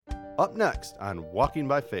Up next on Walking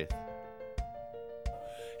by Faith.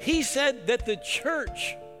 He said that the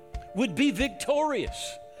church would be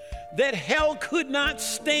victorious, that hell could not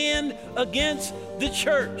stand against the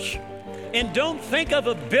church. And don't think of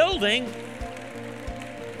a building.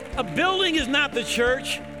 A building is not the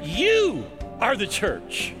church. You are the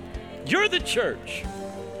church. You're the church.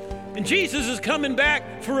 And Jesus is coming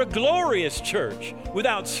back for a glorious church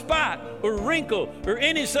without spot or wrinkle or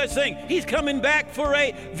any such thing. He's coming back for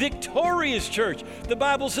a victorious church. The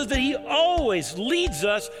Bible says that he always leads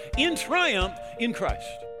us in triumph in Christ.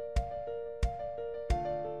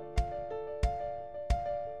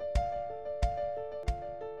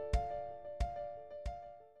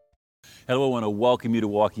 Hello, I want to welcome you to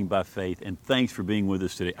Walking by Faith, and thanks for being with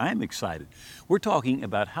us today. I am excited. We're talking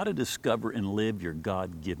about how to discover and live your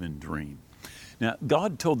God-given dream. Now,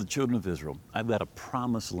 God told the children of Israel, I've got a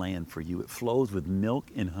promised land for you. It flows with milk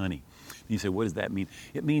and honey. And you say, what does that mean?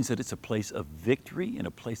 It means that it's a place of victory and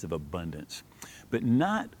a place of abundance, but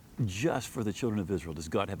not just for the children of Israel does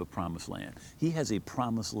God have a promised land. He has a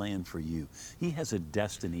promised land for you. He has a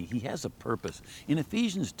destiny. He has a purpose. In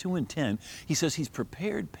Ephesians 2:10, he says he's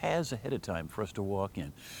prepared paths ahead of time for us to walk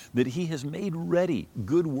in, that he has made ready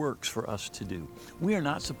good works for us to do. We are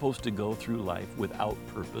not supposed to go through life without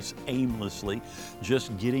purpose, aimlessly,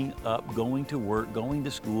 just getting up, going to work, going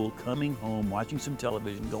to school, coming home, watching some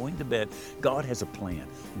television, going to bed. God has a plan.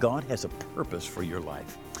 God has a purpose for your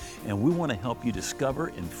life. And we want to help you discover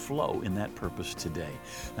and flow in that purpose today.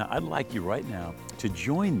 Now, I'd like you right now to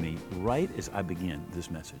join me right as I begin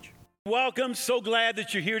this message. Welcome. So glad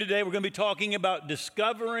that you're here today. We're going to be talking about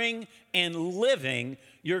discovering and living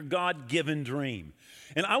your God-given dream.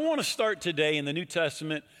 And I want to start today in the New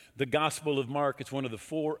Testament, the Gospel of Mark. It's one of the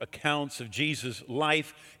 4 accounts of Jesus'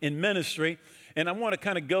 life and ministry. And I want to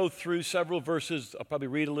kind of go through several verses. I'll probably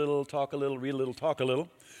read a little, talk a little, read a little, talk a little.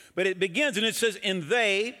 But it begins and it says, and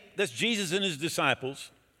they, that's Jesus and his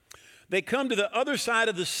disciples, they come to the other side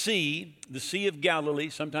of the Sea of Galilee,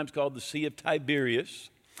 sometimes called the Sea of Tiberias.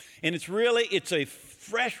 And it's a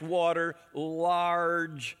freshwater,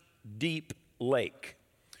 large, deep lake.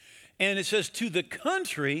 And it says, to the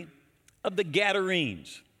country of the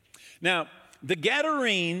Gadarenes. Now, the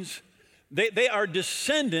Gadarenes, they are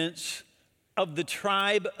descendants of the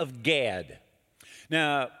tribe of Gad.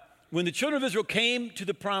 Now, when the children of Israel came to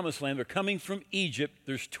the promised land, they're coming from Egypt,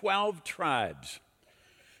 there's 12 tribes.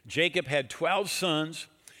 Jacob had 12 sons,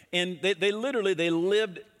 and they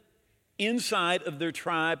lived inside of their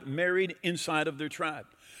tribe, married inside of their tribe.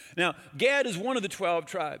 Now, Gad is one of the 12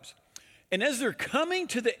 tribes. And as they're coming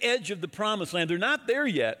to the edge of the promised land, they're not there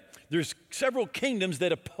yet. There's several kingdoms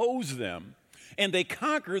that oppose them, and they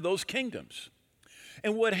conquer those kingdoms.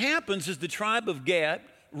 And what happens is the tribe of Gad,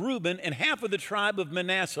 Reuben, and half of the tribe of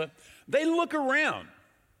Manasseh, they look around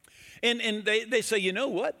and they say, you know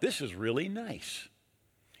what? This is really nice.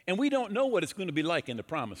 And we don't know what it's going to be like in the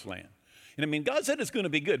promised land. And I mean, God said it's going to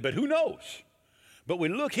be good, but who knows? But we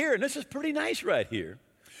look here and this is pretty nice right here.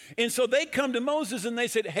 And so they come to Moses and they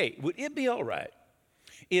said, hey, would it be all right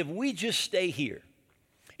if we just stay here?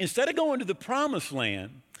 Instead of going to the promised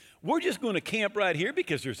land, we're just going to camp right here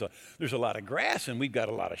because there's a lot of grass and we've got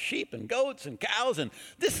a lot of sheep and goats and cows, and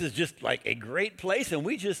this is just like a great place, and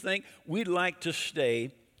we just think we'd like to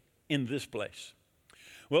stay in this place.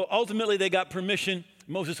 Well, ultimately they got permission.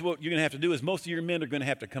 Moses, what you're going to have to do is most of your men are going to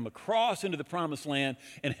have to come across into the promised land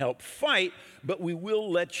and help fight, but we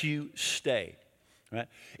will let you stay. Right?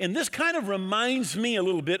 And this kind of reminds me a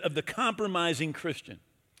little bit of the compromising Christian,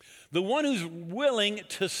 the one who's willing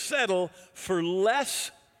to settle for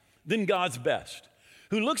less than God's best,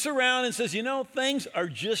 who looks around and says, you know, things are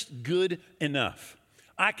just good enough.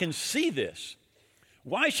 I can see this.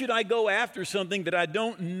 Why should I go after something that I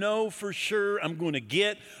don't know for sure I'm going to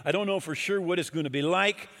get? I don't know for sure what it's going to be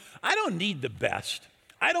like. I don't need the best.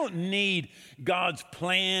 I don't need God's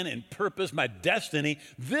plan and purpose, my destiny.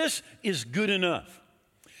 This is good enough.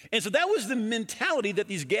 And so that was the mentality that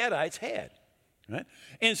these Gadites had. Right?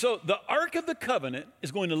 And so the Ark of the Covenant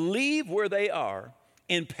is going to leave where they are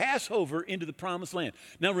and pass over into the promised land.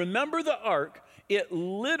 Now remember the ark, it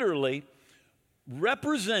literally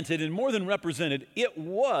represented, and more than represented, it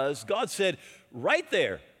was, God said, right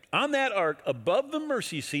there on that ark above the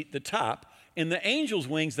mercy seat, the top, and the angel's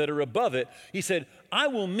wings that are above it, he said, I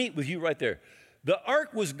will meet with you right there. The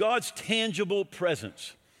ark was God's tangible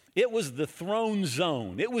presence. It was the throne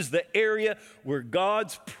zone. It was the area where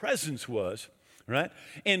God's presence was, right?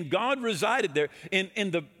 And God resided there,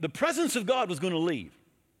 and the presence of God was going to leave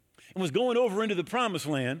and was going over into the promised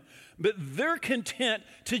land, but they're content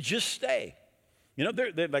to just stay. You know,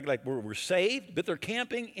 they're like we're saved, but they're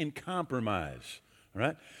camping in compromise,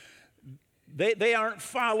 right? They aren't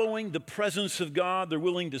following the presence of God. They're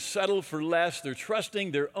willing to settle for less. They're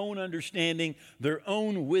trusting their own understanding, their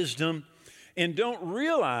own wisdom, and don't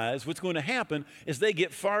realize what's going to happen as they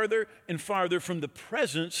get farther and farther from the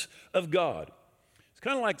presence of God. It's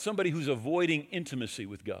kind of like somebody who's avoiding intimacy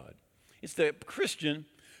with God. It's the Christian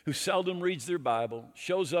who seldom reads their Bible,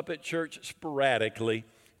 shows up at church sporadically,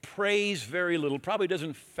 prays very little, probably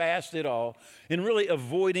doesn't fast at all, and really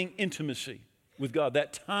avoiding intimacy with God,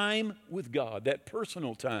 that time with God, that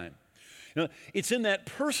personal time. You know, it's in that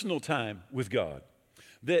personal time with God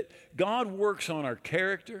that God works on our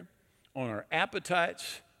character, on our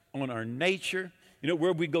appetites, on our nature,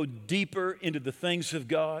 where we go deeper into the things of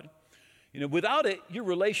God. Without it, your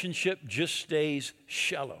relationship just stays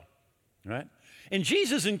shallow, right? And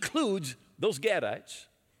Jesus includes those Gadites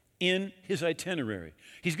in his itinerary.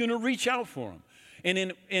 He's going to reach out for them.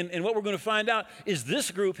 And what we're going to find out is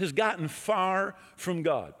this group has gotten far from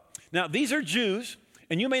God. Now, these are Jews,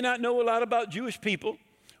 and you may not know a lot about Jewish people,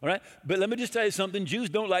 all right? But let me just tell you something. Jews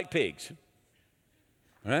don't like pigs,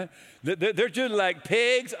 all right? They're just like,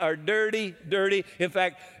 pigs are dirty, dirty. In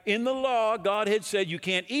fact, in the law, God had said you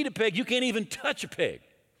can't eat a pig. You can't even touch a pig,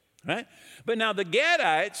 right? But now the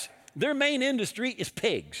Gadites, their main industry is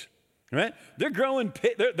pigs, right?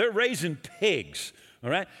 They're raising pigs. All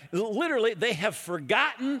right? Literally, they have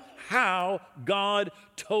forgotten how God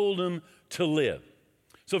told them to live.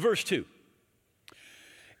 So verse 2.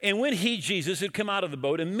 And when he, Jesus, had come out of the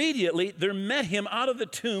boat, immediately there met him out of the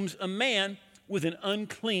tombs a man with an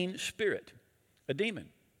unclean spirit, a demon,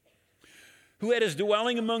 who had his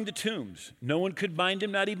dwelling among the tombs. No one could bind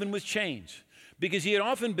him, not even with chains, because he had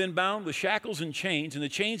often been bound with shackles and chains, and the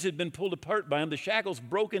chains had been pulled apart by him, the shackles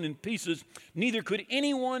broken in pieces. Neither could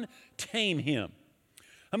anyone tame him.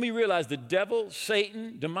 How many realize the devil,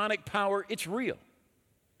 Satan, demonic power, it's real.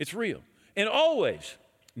 It's real. And always,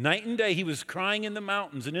 night and day, he was crying in the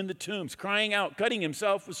mountains and in the tombs, crying out, cutting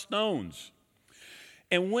himself with stones.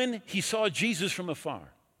 And when he saw Jesus from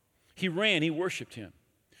afar, he ran, he worshiped him.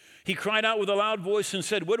 He cried out with a loud voice and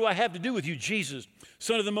said, "What do I have to do with you, Jesus,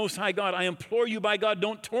 Son of the Most High God? I implore you by God,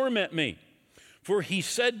 don't torment me." For he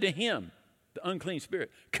said to him, the unclean spirit,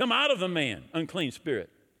 "Come out of the man, unclean spirit."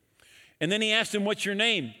 And then he asked him, "What's your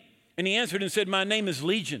name?" And he answered and said, "My name is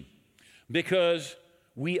Legion, because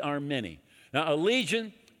we are many." Now, a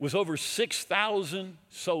legion was over 6,000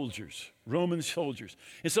 soldiers, Roman soldiers.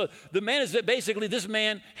 And so the man is that basically this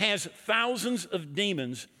man has thousands of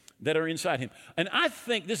demons that are inside him. And I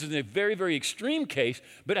think this is a very, very extreme case,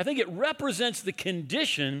 but I think it represents the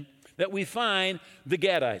condition that we find the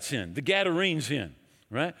Gadites in, the Gadarenes in,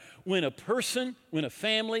 right? When a person, when a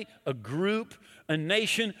family, a group, a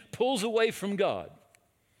nation pulls away from God,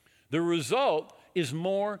 the result is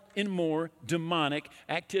more and more demonic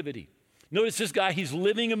activity. Notice this guy, he's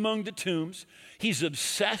living among the tombs. He's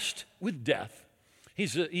obsessed with death.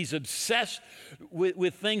 He's obsessed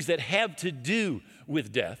with things that have to do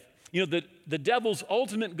with death. The devil's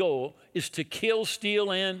ultimate goal is to kill,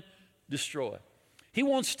 steal, and destroy. He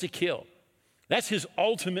wants to kill. That's his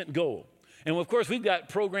ultimate goal. And of course, we've got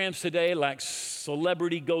programs today like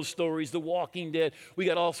Celebrity Ghost Stories, The Walking Dead. We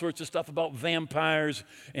got all sorts of stuff about vampires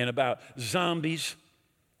and about zombies.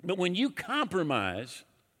 But when you compromise,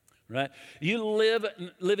 right, you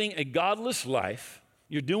living a godless life,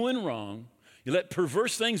 you're doing wrong, you let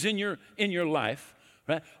perverse things in your life,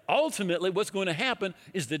 right? Ultimately, what's going to happen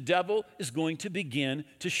is the devil is going to begin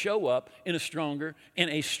to show up in a stronger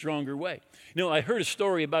way. I heard a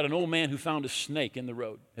story about an old man who found a snake in the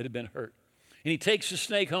road that had been hurt. And he takes the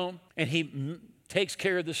snake home, and he takes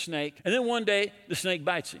care of the snake. And then one day, the snake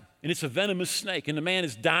bites him, and it's a venomous snake, and the man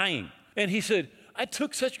is dying. And he said, "I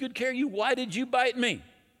took such good care of you. Why did you bite me?"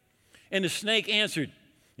 And the snake answered,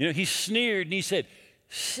 he sneered, and he said,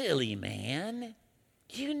 "Silly man,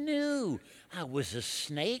 you knew I was a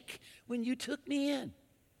snake when you took me in."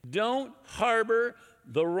 Don't harbor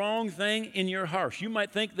the wrong thing in your heart. You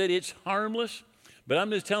might think that it's harmless, but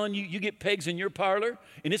I'm just telling you, you get pegs in your parlor,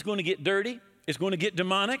 and it's going to get dirty. It's going to get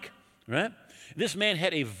demonic, right? This man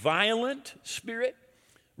had a violent spirit,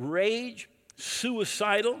 rage,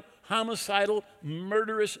 suicidal, homicidal,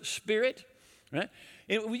 murderous spirit, right?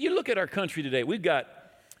 And when you look at our country today, we've got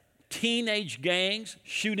teenage gangs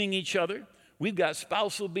shooting each other. We've got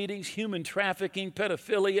spousal beatings, human trafficking,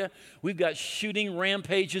 pedophilia. We've got shooting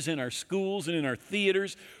rampages in our schools and in our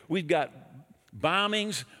theaters. We've got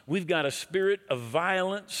bombings. We've got a spirit of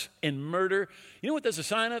violence and murder. You know what that's a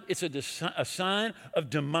sign of? It's a sign of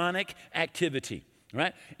demonic activity,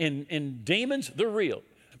 right? And demons, they're real.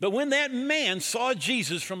 But when that man saw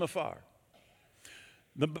Jesus from afar,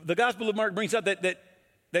 the Gospel of Mark brings out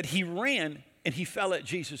that he ran and he fell at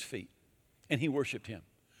Jesus' feet. and he worshiped him.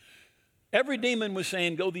 Every demon was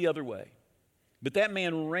saying, go the other way. But that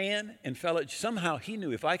man ran and somehow he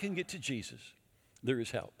knew, if I can get to Jesus, there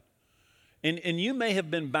is help. And you may have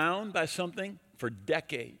been bound by something for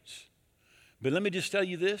decades. But let me just tell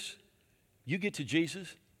you this. You get to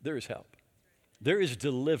Jesus, there is help. There is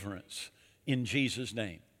deliverance in Jesus'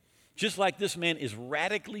 name. Just like this man is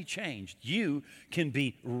radically changed, you can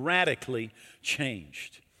be radically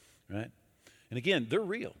changed, right? And again, they're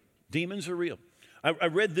real. Demons are real. I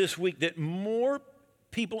read this week that more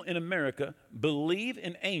people in America believe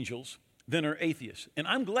in angels than are atheists. And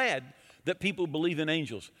I'm glad that people believe in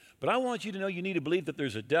angels. But I want you to know you need to believe that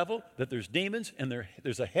there's a devil, that there's demons, and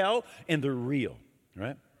there's a hell, and they're real,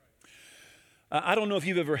 right? I don't know if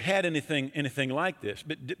you've ever had anything like this,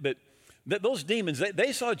 but those demons,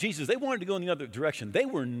 they saw Jesus. They wanted to go in the other direction. They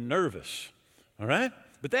were nervous, all right?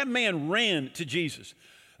 But that man ran to Jesus.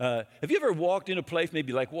 Have you ever walked in a place,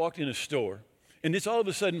 maybe like walked in a store, and it's all of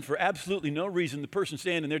a sudden, for absolutely no reason, the person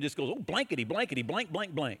standing there just goes, oh, blankety, blankety, blank,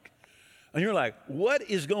 blank, blank. And you're like, what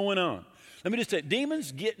is going on? Let me just say,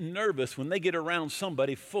 demons get nervous when they get around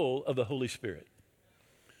somebody full of the Holy Spirit.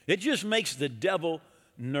 It just makes the devil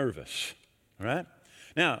nervous, all right?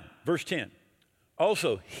 Now, verse 10.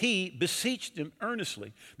 Also, he beseeched him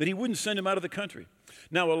earnestly that he wouldn't send him out of the country.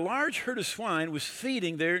 Now, a large herd of swine was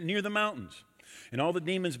feeding there near the mountains. And all the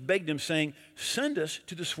demons begged him, saying, send us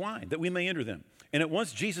to the swine, that we may enter them. And at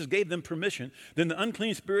once Jesus gave them permission. Then the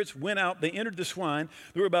unclean spirits went out. They entered the swine.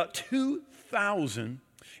 There were about 2,000.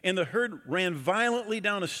 And the herd ran violently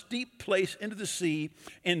down a steep place into the sea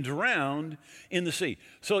and drowned in the sea.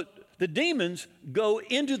 So the demons go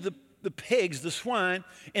into the pigs, the swine,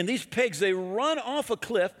 and these pigs, they run off a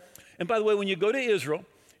cliff. And by the way, when you go to Israel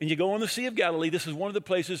and you go on the Sea of Galilee, this is one of the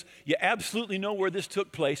places you absolutely know where this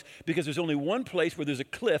took place, because there's only one place where there's a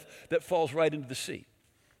cliff that falls right into the sea,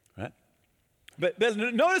 right? But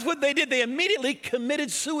notice what they did. They immediately committed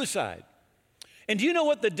suicide. And do you know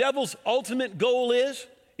what the devil's ultimate goal is?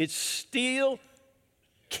 It's steal,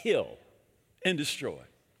 kill, and destroy.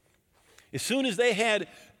 As soon as they had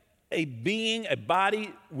a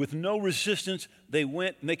body with no resistance, they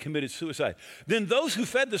went and they committed suicide. Then those who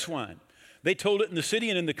fed the swine, they told it in the city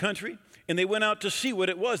and in the country, and they went out to see what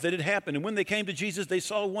it was that had happened. And when they came to Jesus, they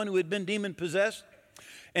saw one who had been demon-possessed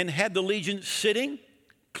and had the legion sitting,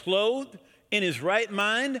 clothed, in his right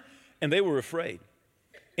mind, and they were afraid.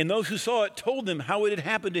 And those who saw it told them how it had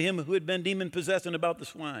happened to him who had been demon-possessed and about the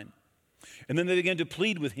swine. And then they began to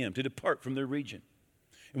plead with him to depart from their region.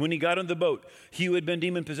 And when he got on the boat, he who had been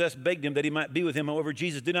demon-possessed begged him that he might be with him. However,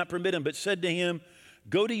 Jesus did not permit him, but said to him,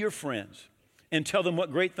 go to your friends and tell them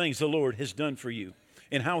what great things the Lord has done for you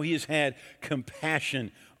and how he has had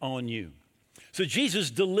compassion on you. So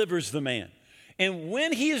Jesus delivers the man. And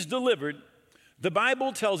when he is delivered, the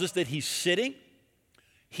Bible tells us that he's sitting,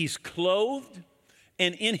 he's clothed,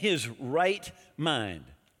 and in his right mind.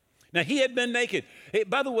 Now, he had been naked. Hey,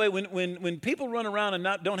 by the way, when people run around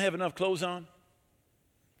and don't have enough clothes on,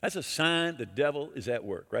 that's a sign the devil is at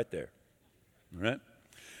work right there. All right?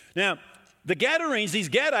 Now, the Gadarenes, these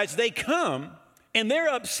Gadites, they come and they're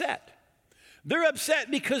upset. They're upset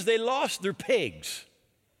because they lost their pigs.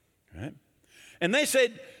 Right? And they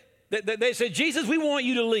said, Jesus, we want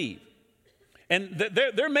you to leave. And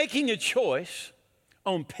they're making a choice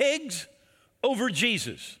on pigs over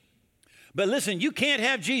Jesus. But listen, you can't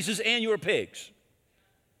have Jesus and your pigs.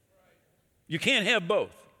 You can't have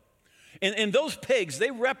both. And those pigs, they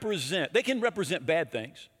can represent bad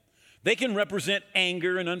things. They can represent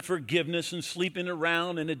anger and unforgiveness and sleeping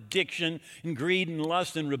around and addiction and greed and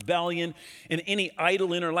lust and rebellion and any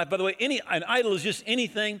idol in our life. By the way, an idol is just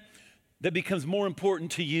anything that becomes more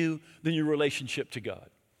important to you than your relationship to God.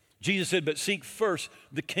 Jesus said, but seek first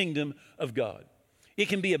the kingdom of God. It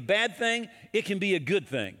can be a bad thing. It can be a good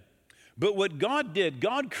thing. But what God did,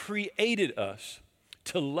 God created us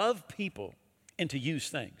to love people and to use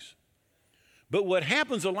things. But what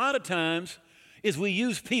happens a lot of times is we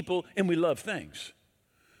use people and we love things.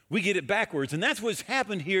 We get it backwards. And that's what's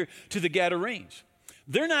happened here to the Gadarenes.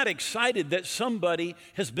 They're not excited that somebody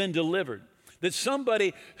has been delivered, that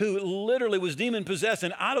somebody who literally was demon-possessed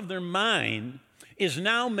and out of their mind is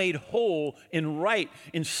now made whole and right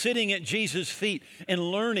and sitting at Jesus' feet and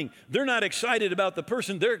learning. They're not excited about the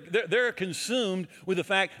person. They're consumed with the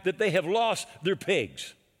fact that they have lost their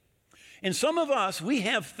pigs. And some of us, we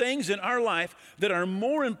have things in our life that are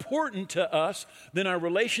more important to us than our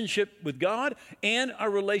relationship with God and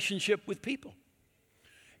our relationship with people.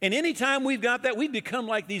 And anytime we've got that, we've become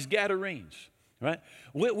like these Gadarenes, right?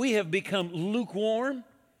 We have become lukewarm.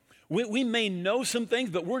 We may know some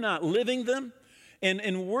things, but we're not living them.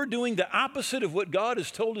 And we're doing the opposite of what God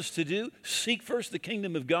has told us to do. Seek first the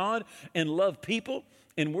kingdom of God and love people.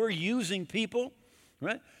 And we're using people,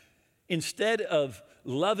 right, instead of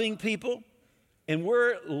loving people. And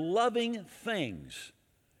we're loving things.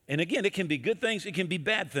 And again, it can be good things, it can be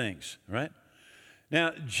bad things, right?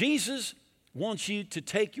 Now, Jesus wants you to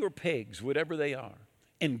take your pigs, whatever they are,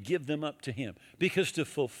 and give them up to him. Because to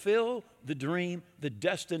fulfill the dream, the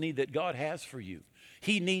destiny that God has for you,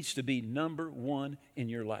 he needs to be number one in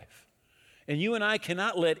your life. And you and I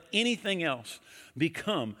cannot let anything else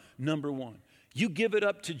become number one. You give it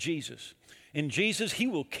up to Jesus. And Jesus, he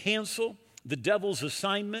will cancel the devil's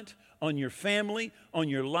assignment on your family, on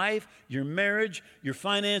your life, your marriage, your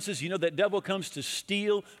finances. You know that devil comes to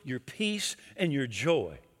steal your peace and your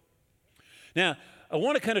joy. Now, I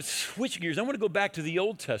want to kind of switch gears. I want to go back to the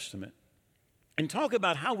Old Testament and talk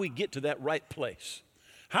about how we get to that right place.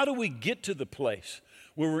 How do we get to the place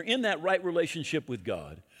where we're in that right relationship with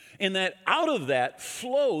God, and that out of that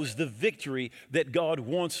flows the victory that God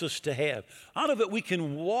wants us to have? Out of it, we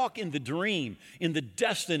can walk in the dream, in the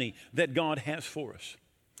destiny that God has for us.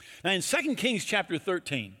 Now, in 2 Kings chapter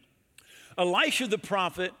 13, Elisha the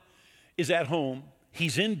prophet is at home.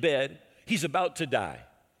 He's in bed. He's about to die.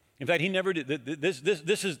 In fact, he never did. This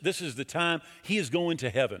is the time he is going to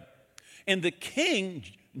heaven. And the king,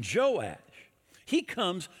 Joash, he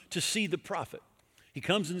comes to see the prophet. He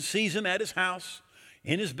comes and sees him at his house,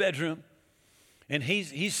 in his bedroom. And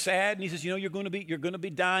he's sad, and he says, you know, you're going to be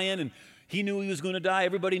dying. And he knew he was going to die.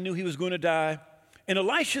 Everybody knew he was going to die. And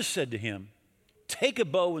Elisha said to him, take a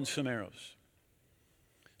bow and some arrows.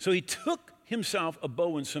 So he took himself a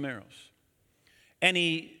bow and some arrows. And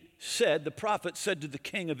the prophet said to the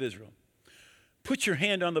king of Israel, put your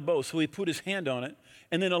hand on the bow. So he put his hand on it.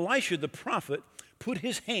 And then Elisha, the prophet, put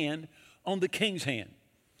his hand on the king's hand.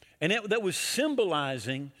 And that was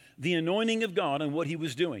symbolizing the anointing of God and what he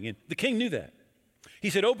was doing. And the king knew that. He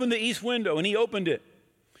said, open the east window. And he opened it.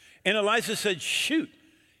 And Elisha said, shoot.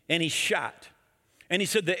 And he shot. And he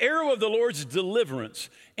said, the arrow of the Lord's deliverance,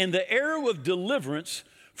 and the arrow of deliverance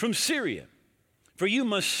from Syria. For you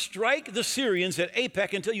must strike the Syrians at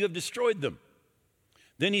Aphek until you have destroyed them.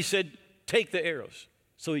 Then he said, take the arrows.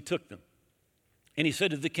 So he took them. And he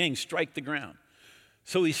said to the king, strike the ground.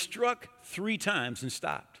 So he struck 3 times and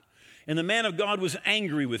stopped. And the man of God was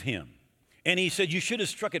angry with him. And he said, you should have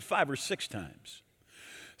struck it 5 or 6 times,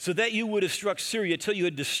 so that you would have struck Syria till you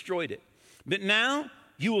had destroyed it. But now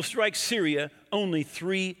you will strike Syria only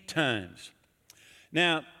 3 times.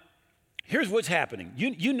 Now, here's what's happening.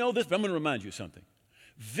 You know this, but I'm going to remind you of something.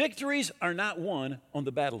 Victories are not won on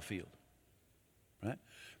the battlefield, right?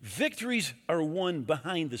 Victories are won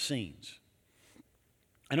behind the scenes.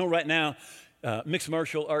 I know right now, mixed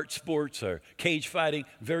martial arts sports or cage fighting,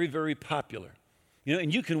 very, very popular. You know,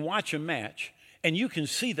 and you can watch a match and you can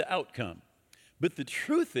see the outcome. But the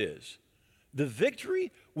truth is, the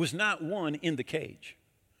victory was not won in the cage.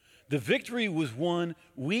 The victory was won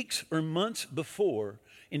weeks or months before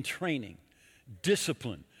in training,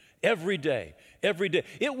 discipline, every day.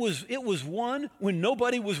 It was won when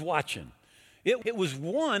nobody was watching. It was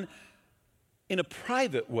won in a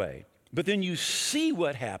private way, but then you see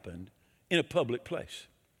what happened in a public place.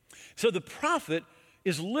 So the prophet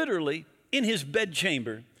is literally in his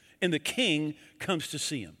bedchamber, and the king comes to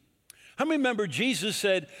see him. How many remember Jesus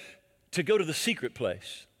said to go to the secret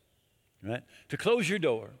place, right? To close your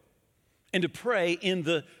door and to pray in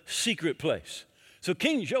the secret place. So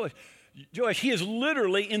King Joash, he is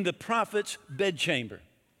literally in the prophet's bedchamber.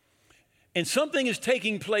 And something is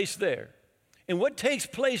taking place there. And what takes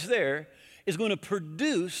place there is going to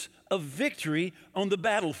produce a victory on the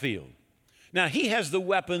battlefield. Now, he has the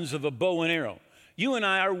weapons of a bow and arrow. You and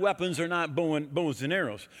I, our weapons are not bows and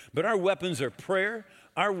arrows, but our weapons are prayer.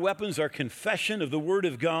 Our weapons are confession of the Word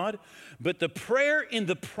of God. But the prayer in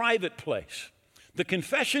the private place, the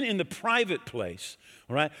confession in the private place,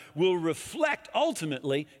 all right, will reflect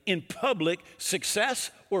ultimately in public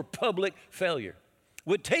success or public failure.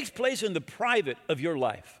 What takes place in the private of your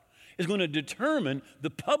life is going to determine the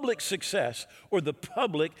public success or the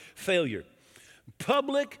public failure.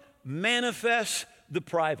 Public manifests the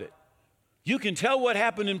private. You can tell what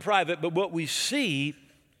happened in private, but what we see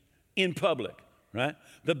in public, right?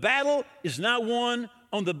 The battle is not won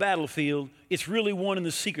on the battlefield. It's really won in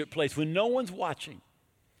the secret place when no one's watching,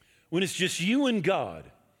 when it's just you and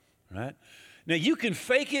God, right? Now, you can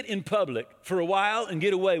fake it in public for a while and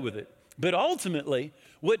get away with it, but ultimately,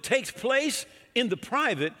 what takes place in the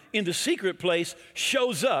private, in the secret place,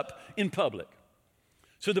 shows up in public.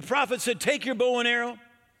 So the prophet said, take your bow and arrow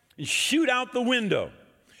and shoot out the window.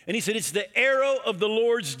 And he said, it's the arrow of the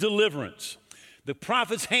Lord's deliverance. The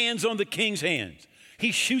prophet's hands on the king's hands.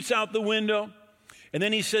 he shoots out the window, and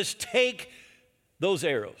then he says, take those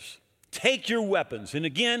arrows. Take your weapons. And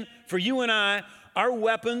again, for you and I, our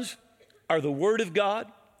weapons are the Word of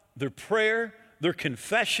God, their prayer, their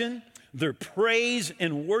confession, their praise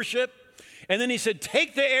and worship. And then he said,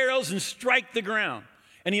 take the arrows and strike the ground.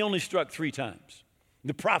 And he only struck 3 times.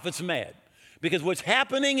 The prophet's mad because what's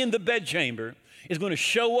happening in the bedchamber is going to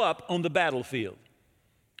show up on the battlefield.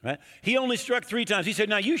 Right? He only struck 3 times. He said,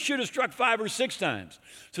 now you should have struck 5 or 6 times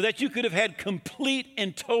so that you could have had complete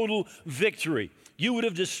and total victory. You would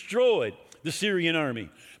have destroyed the Syrian army.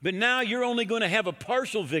 But now you're only going to have a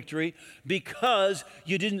partial victory because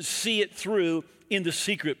you didn't see it through in the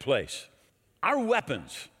secret place. Our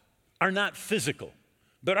weapons are not physical,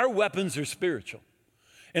 but our weapons are spiritual.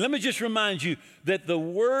 And let me just remind you that the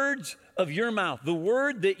words of your mouth, the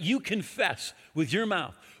word that you confess with your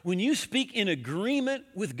mouth, when you speak in agreement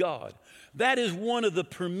with God, that is one of the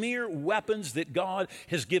premier weapons that God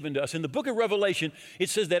has given to us. In the book of Revelation, it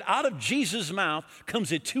says that out of Jesus' mouth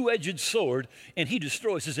comes a 2-edged sword, and he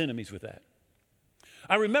destroys his enemies with that.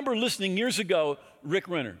 I remember listening years ago, Rick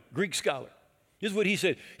Renner, Greek scholar. This is what he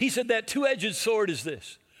said. He said that 2-edged sword is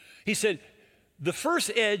this. He said, the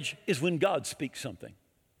first edge is when God speaks something,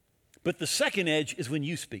 but the second edge is when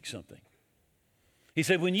you speak something. He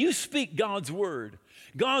said, when you speak God's word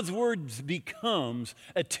becomes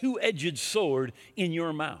a 2-edged sword in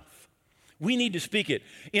your mouth. We need to speak it.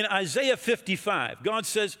 In Isaiah 55, God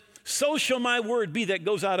says, so shall my word be that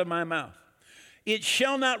goes out of my mouth. It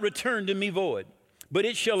shall not return to me void, but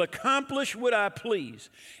it shall accomplish what I please,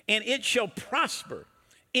 and it shall prosper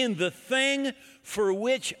in the thing for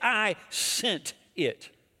which I sent it.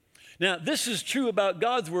 Now, this is true about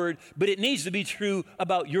God's word, but it needs to be true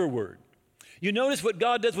about your word. You notice what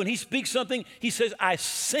God does when he speaks something? He says, I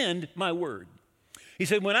send my word. He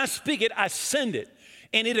said, when I speak it, I send it,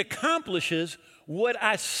 and it accomplishes what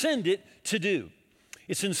I send it to do.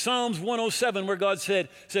 It's in Psalms 107 where God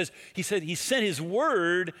he sent his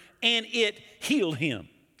word and it healed him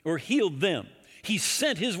or healed them. He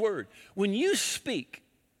sent his word. When you speak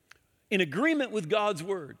in agreement with God's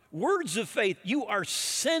word, words of faith, you are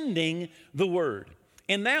sending the word.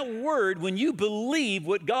 And that word, when you believe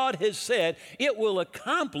what God has said, it will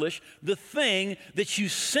accomplish the thing that you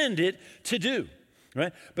send it to do,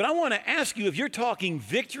 right? But I want to ask you if you're talking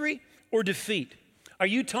victory or defeat. Are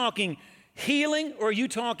you talking healing or are you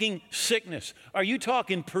talking sickness? Are you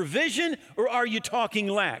talking provision or are you talking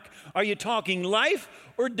lack? Are you talking life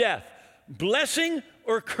or death? Blessing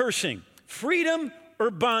or cursing? Freedom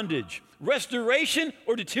or bondage? Restoration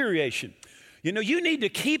or deterioration? You know, you need to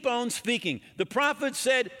keep on speaking. The prophet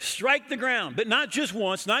said, strike the ground, but not just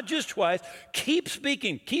once, not just twice. Keep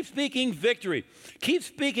speaking victory. Keep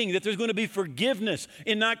speaking that there's going to be forgiveness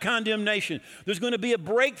and not condemnation. There's going to be a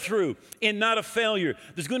breakthrough and not a failure.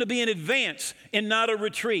 There's going to be an advance and not a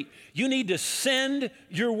retreat. You need to send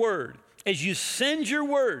your word. As you send your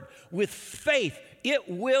word with faith, it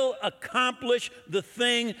will accomplish the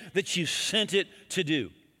thing that you sent it to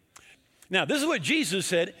do. Now, this is what Jesus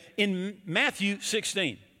said in Matthew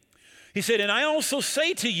 16. He said, and I also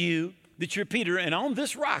say to you that you're Peter, and on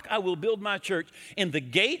this rock I will build my church, and the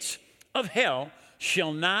gates of hell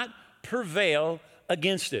shall not prevail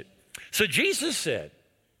against it. So Jesus said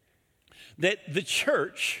that the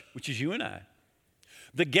church, which is you and I,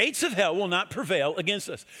 the gates of hell will not prevail against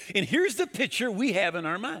us. And here's the picture we have in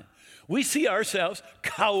our mind. We see ourselves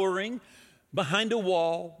cowering behind a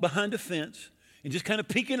wall, behind a fence, and just kind of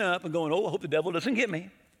peeking up and going, oh, I hope the devil doesn't get me.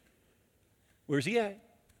 Where's he at?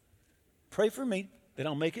 Pray for me that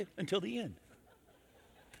I'll make it until the end.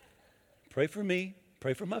 Pray for me,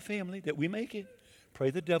 pray for my family that we make it. Pray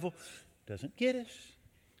the devil doesn't get us,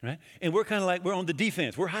 right? And we're kind of like, we're on the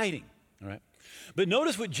defense. We're hiding, all right? But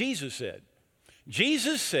notice what Jesus said.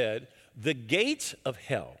 Jesus said, the gates of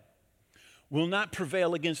hell will not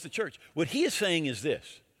prevail against the church. What he is saying is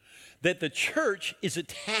this, that the church is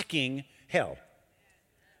attacking hell.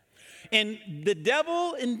 And the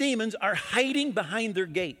devil and demons are hiding behind their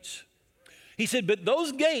gates. He said, but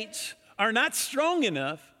those gates are not strong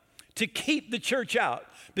enough to keep the church out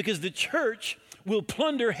because the church will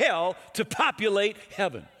plunder hell to populate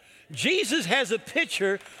heaven. Jesus has a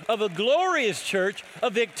picture of a glorious church, a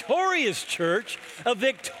victorious church,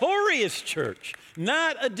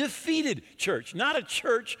 not a defeated church, not a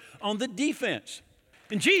church on the defense.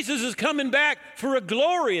 And Jesus is coming back for a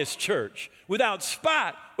glorious church without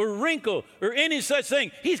spot or wrinkle or any such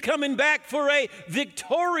thing. He's coming back for a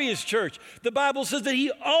victorious church. The Bible says that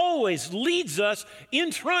he always leads us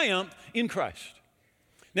in triumph in Christ.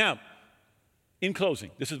 Now, in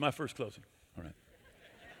closing, this is my first closing. All right.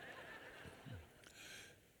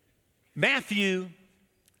 Matthew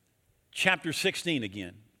chapter 16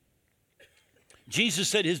 again. Jesus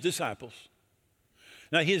said to his disciples,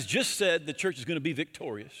 now he has just said the church is going to be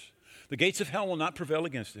victorious. The gates of hell will not prevail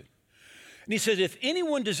against it. And he says, if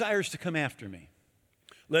anyone desires to come after me,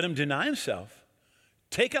 let him deny himself,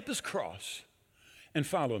 take up his cross, and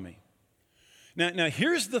follow me. Now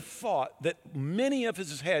here's the thought that many of us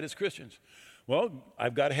have had as Christians. Well,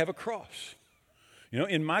 I've got to have a cross. You know,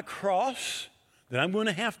 in my cross that I'm going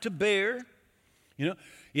to have to bear, you know,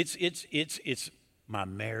 it's my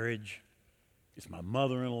marriage, it's my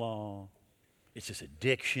mother-in-law, it's this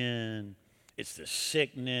addiction, it's the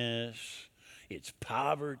sickness, it's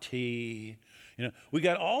poverty. You know, we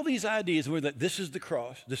got all these ideas where that this is the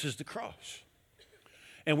cross, this is the cross.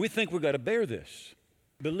 And we think we've got to bear this.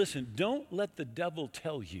 But listen, don't let the devil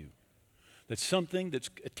tell you that something that's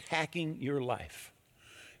attacking your life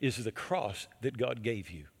is the cross that God gave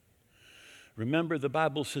you. Remember, the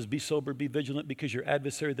Bible says, be sober, be vigilant, because your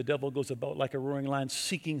adversary, the devil, goes about like a roaring lion,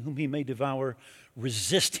 seeking whom he may devour.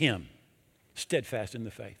 Resist him, steadfast in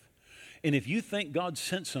the faith. And if you think God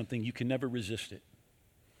sent something, you can never resist it.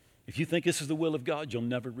 If you think this is the will of God, you'll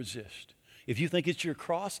never resist. If you think it's your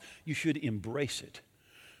cross, you should embrace it.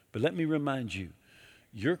 But let me remind you,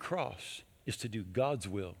 your cross is to do God's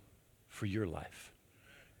will for your life.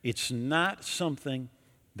 It's not something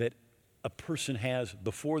that a person has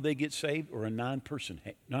before they get saved or a non-Christian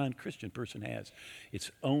person has.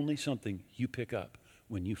 It's only something you pick up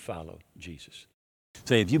when you follow Jesus.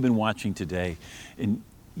 Say, if you've been watching today and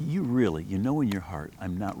you know in your heart,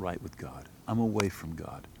 I'm not right with God, I'm away from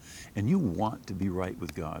God, and you want to be right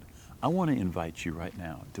with God, I want to invite you right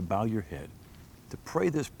now to bow your head, to pray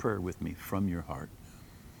this prayer with me from your heart.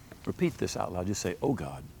 Repeat this out loud. Just say, oh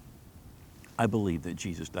God, I believe that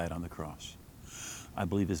Jesus died on the cross. I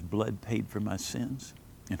believe his blood paid for my sins,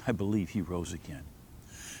 and I believe he rose again.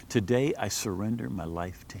 Today, I surrender my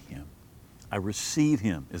life to him. I receive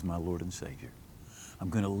him as my Lord and Savior. I'm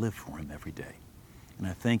going to live for him every day. And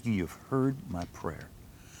I thank you, you've heard my prayer,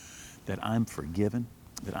 that I'm forgiven,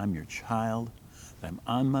 that I'm your child, that I'm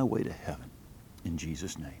on my way to heaven. In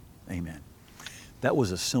Jesus' name, amen. That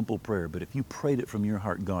was a simple prayer, but if you prayed it from your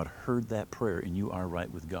heart, God heard that prayer and you are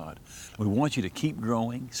right with God. We want you to keep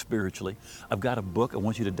growing spiritually. I've got a book. I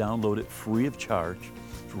want you to download it free of charge.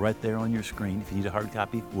 It's right there on your screen. If you need a hard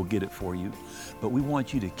copy, we'll get it for you. But we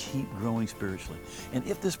want you to keep growing spiritually. And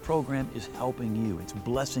if this program is helping you, it's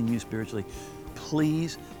blessing you spiritually,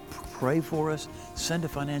 please pray for us, send a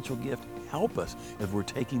financial gift, help us as we're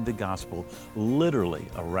taking the gospel literally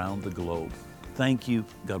around the globe. Thank you.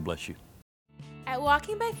 God bless you. At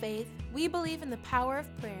Walking by Faith, we believe in the power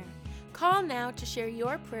of prayer. Call now to share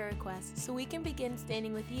your prayer requests so we can begin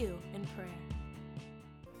standing with you in prayer.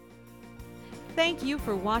 Thank you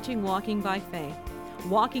for watching Walking by Faith.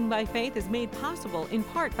 Walking by Faith is made possible in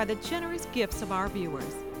part by the generous gifts of our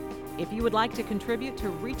viewers. If you would like to contribute to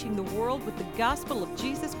reaching the world with the gospel of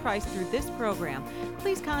Jesus Christ through this program,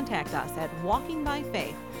 please contact us at Walking by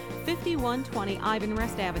Faith, 5120 Ivan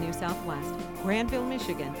Rest Avenue Southwest, Granville,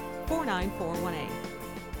 Michigan, 49418.